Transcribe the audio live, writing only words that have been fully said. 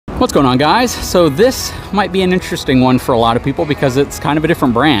What's going on, guys? So this might be an interesting one for a lot of people because it's kind of a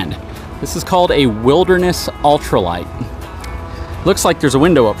different brand. This is called a Wilderness Ultralight. Looks like there's a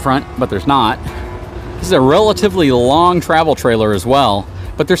window up front, but there's not. This is a relatively long travel trailer as well,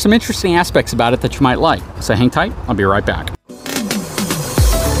 but there's some interesting aspects about it that you might like. So hang tight, I'll be right back.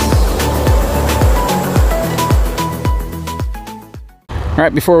 All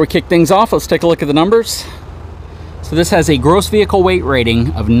right, before we kick things off, let's take a look at the numbers. So this has a gross vehicle weight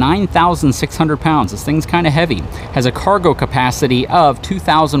rating of 9,600 pounds. This thing's kind of heavy. Has a cargo capacity of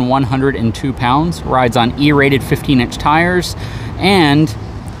 2,102 pounds. Rides on E-rated 15-inch tires. And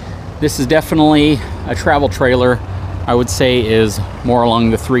this is definitely a travel trailer, I would say is more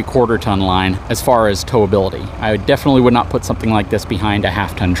along the 3/4 ton line as far as towability. I definitely would not put something like this behind a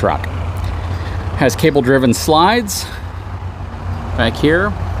half-ton truck. Has cable-driven slides back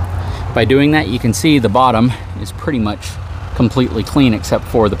here. By doing that, you can see the bottom is pretty much completely clean except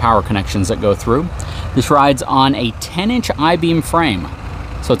for the power connections that go through. This rides on a 10-inch I-beam frame,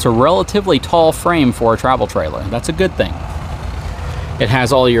 so it's a relatively tall frame for a travel trailer. That's a good thing. It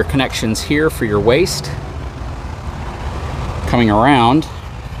has all your connections here for your waist. Coming around,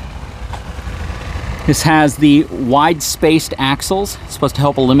 this has the wide-spaced axles. It's supposed to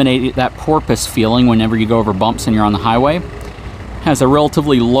help eliminate that porpoise feeling whenever you go over bumps and you're on the highway. Has a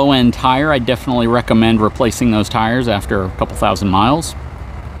relatively low-end tire. I definitely recommend replacing those tires after a couple thousand miles.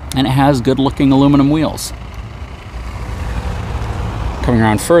 And it has good-looking aluminum wheels. Coming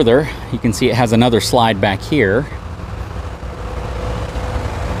around further, you can see it has another slide back here.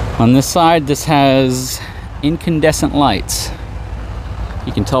 On this side, this has incandescent lights.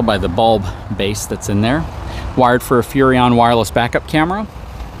 You can tell by the bulb base that's in there. Wired for a Furrion wireless backup camera.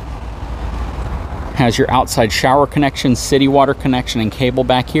 Has your outside shower connection, city water connection, and cable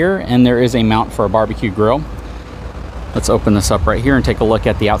back here, and there is a mount for a barbecue grill. Let's open this up right here and take a look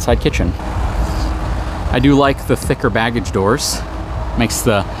at the outside kitchen. I do like the thicker baggage doors. Makes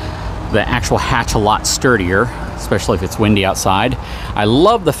the actual hatch a lot sturdier, especially if it's windy outside. I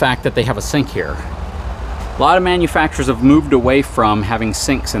love the fact that they have a sink here. A lot of manufacturers have moved away from having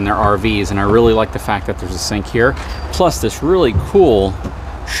sinks in their RVs, and I really like the fact that there's a sink here. Plus this really cool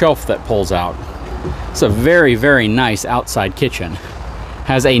shelf that pulls out. It's a very, very nice outside kitchen.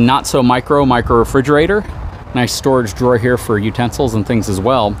 Has a not so micro refrigerator. Nice storage drawer here for utensils and things as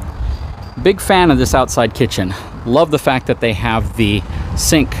well. Big fan of this outside kitchen. Love the fact that they have the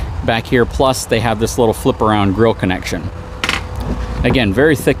sink back here, plus they have this little flip around grill connection. Again,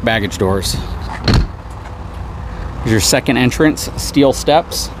 very thick baggage doors. Here's your second entrance, steel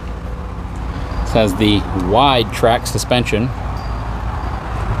steps. This has the wide track suspension.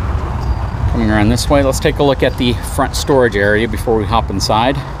 Coming around this way, let's take a look at the front storage area before we hop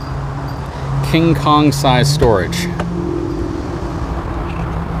inside. King Kong size storage.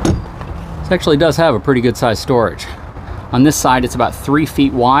 This actually does have a pretty good size storage. On this side, it's about 3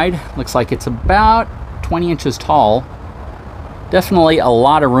 feet wide. Looks like it's about 20 inches tall. Definitely a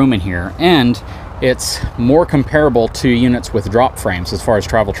lot of room in here, and it's more comparable to units with drop frames as far as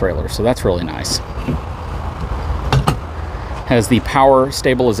travel trailers, so that's really nice. Has the power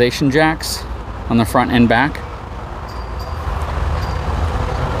stabilization jacks on the front and back.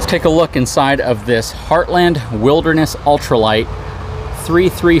 Let's take a look inside of this Heartland Wilderness Ultralight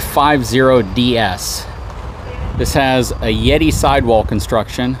 3350DS. This has a Yeti sidewall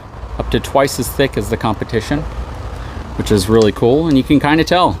construction, up to twice as thick as the competition, which is really cool, and you can kind of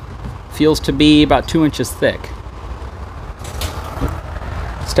tell. Feels to be about 2 inches thick.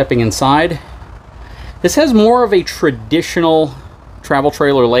 Stepping inside, this has more of a traditional travel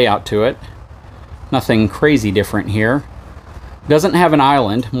trailer layout to it. Nothing crazy different here. Doesn't have an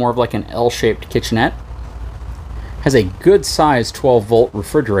island, more of like an L-shaped kitchenette. Has a good sized 12-volt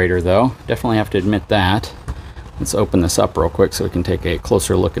refrigerator though. Definitely have to admit that. Let's open this up real quick so we can take a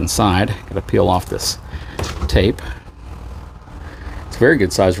closer look inside. Gotta peel off this tape. It's a very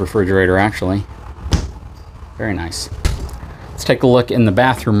good sized refrigerator actually. Very nice. Let's take a look in the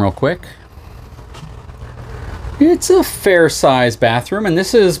bathroom real quick. It's a fair size bathroom, and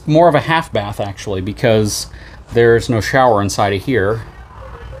this is more of a half bath actually because there's no shower inside of here.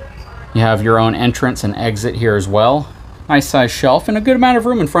 You have your own entrance and exit here as well. Nice size shelf and a good amount of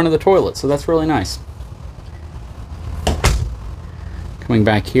room in front of the toilet, so that's really nice. Coming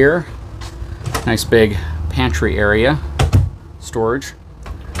back here, nice big pantry area, storage.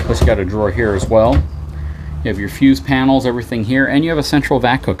 Plus you got a drawer here as well. You have your fuse panels, everything here, and you have a central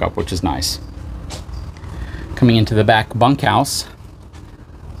vac hookup, which is nice. Coming into the back bunkhouse,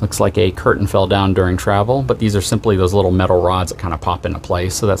 looks like a curtain fell down during travel, but these are simply those little metal rods that kind of pop into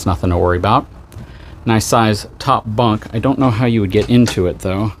place, so that's nothing to worry about. Nice size top bunk. I don't know how you would get into it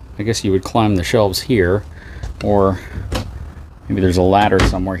though. I guess you would climb the shelves here, or maybe there's a ladder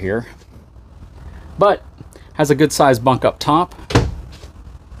somewhere here. But has a good sized bunk up top.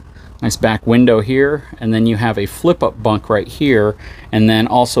 Nice back window here, and then you have a flip-up bunk right here, and then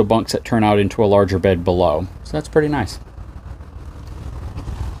also bunks that turn out into a larger bed below. So that's pretty nice.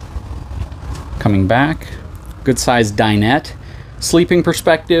 Coming back, good sized dinette. Sleeping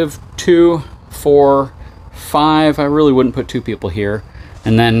perspective, 2, 4, 5. I really wouldn't put 2 people here.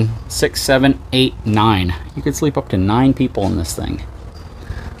 And then 6, 7, 8, 9. You could sleep up to 9 people in this thing.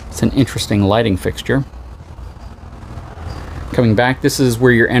 It's an interesting lighting fixture. Coming back, this is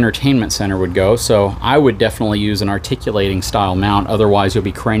where your entertainment center would go, so I would definitely use an articulating style mount, otherwise you'll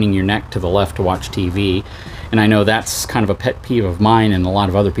be craning your neck to the left to watch TV, and I know that's kind of a pet peeve of mine and a lot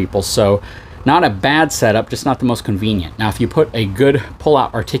of other people's, so not a bad setup, just not the most convenient. Now if you put a good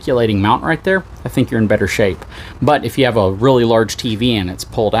pull-out articulating mount right there, I think you're in better shape. But if you have a really large TV and it's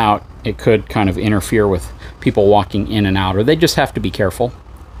pulled out, it could kind of interfere with people walking in and out, or they just have to be careful.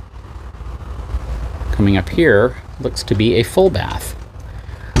 Coming up here, looks to be a full bath.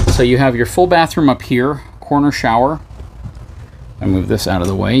 So you have your full bathroom up here, corner shower. I move this out of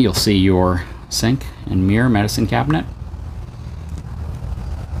the way, you'll see your sink and mirror medicine cabinet.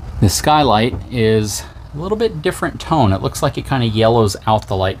 The skylight is a little bit different tone. It looks like it kind of yellows out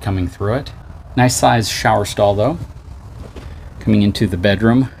the light coming through it. Nice size shower stall though. Coming into the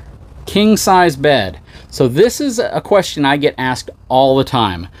bedroom. King size bed. So this is a question I get asked all the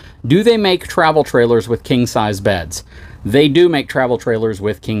time. Do they make travel trailers with king size beds? They do make travel trailers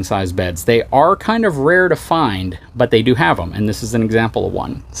with king size beds. They are kind of rare to find, but they do have them, and this is an example of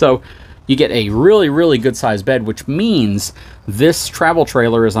one. So you get a really, really good size bed, which means this travel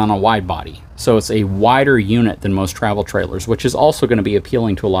trailer is on a wide body. So it's a wider unit than most travel trailers, which is also going to be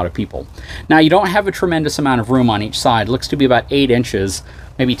appealing to a lot of people. Now you don't have a tremendous amount of room on each side. It looks to be about 8 inches,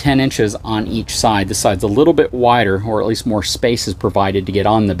 maybe 10 inches on each side. This side's a little bit wider, or at least more space is provided to get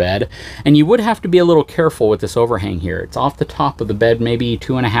on the bed. And you would have to be a little careful with this overhang here. It's off the top of the bed, maybe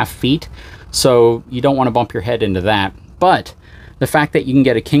 2.5 feet. So you don't want to bump your head into that. But the fact that you can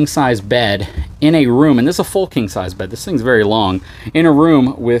get a king-size bed in a room, and this is a full king-size bed, this thing's very long, in a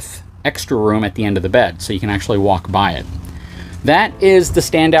room with extra room at the end of the bed, so you can actually walk by it. That is the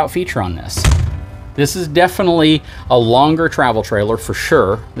standout feature on this. This is definitely a longer travel trailer for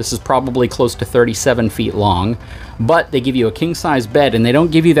sure. This is probably close to 37 feet long, but they give you a king-size bed, and they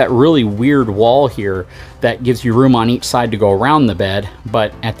don't give you that really weird wall here that gives you room on each side to go around the bed,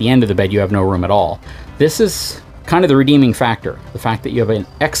 but at the end of the bed you have no room at all. This is kind of the redeeming factor, the fact that you have an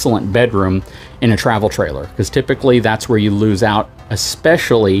excellent bedroom in a travel trailer, because typically that's where you lose out,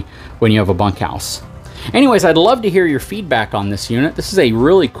 especially when you have a bunkhouse. Anyways, I'd love to hear your feedback on this unit. This is a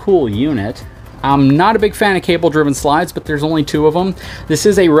really cool unit. I'm not a big fan of cable-driven slides, but there's only 2 of them. This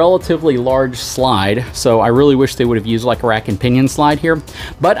is a relatively large slide, so I really wish they would have used like a rack and pinion slide here.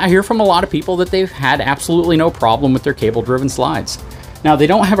 But I hear from a lot of people that they've had absolutely no problem with their cable-driven slides. Now, they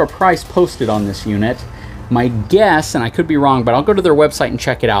don't have a price posted on this unit. My guess, and I could be wrong, but I'll go to their website and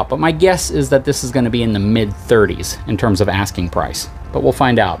check it out, but my guess is that this is going to be in the mid-30s in terms of asking price, but we'll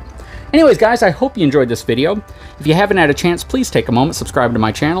find out. Anyways, guys, I hope you enjoyed this video. If you haven't had a chance, please take a moment, subscribe to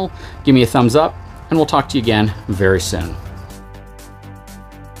my channel, give me a thumbs up, and we'll talk to you again very soon.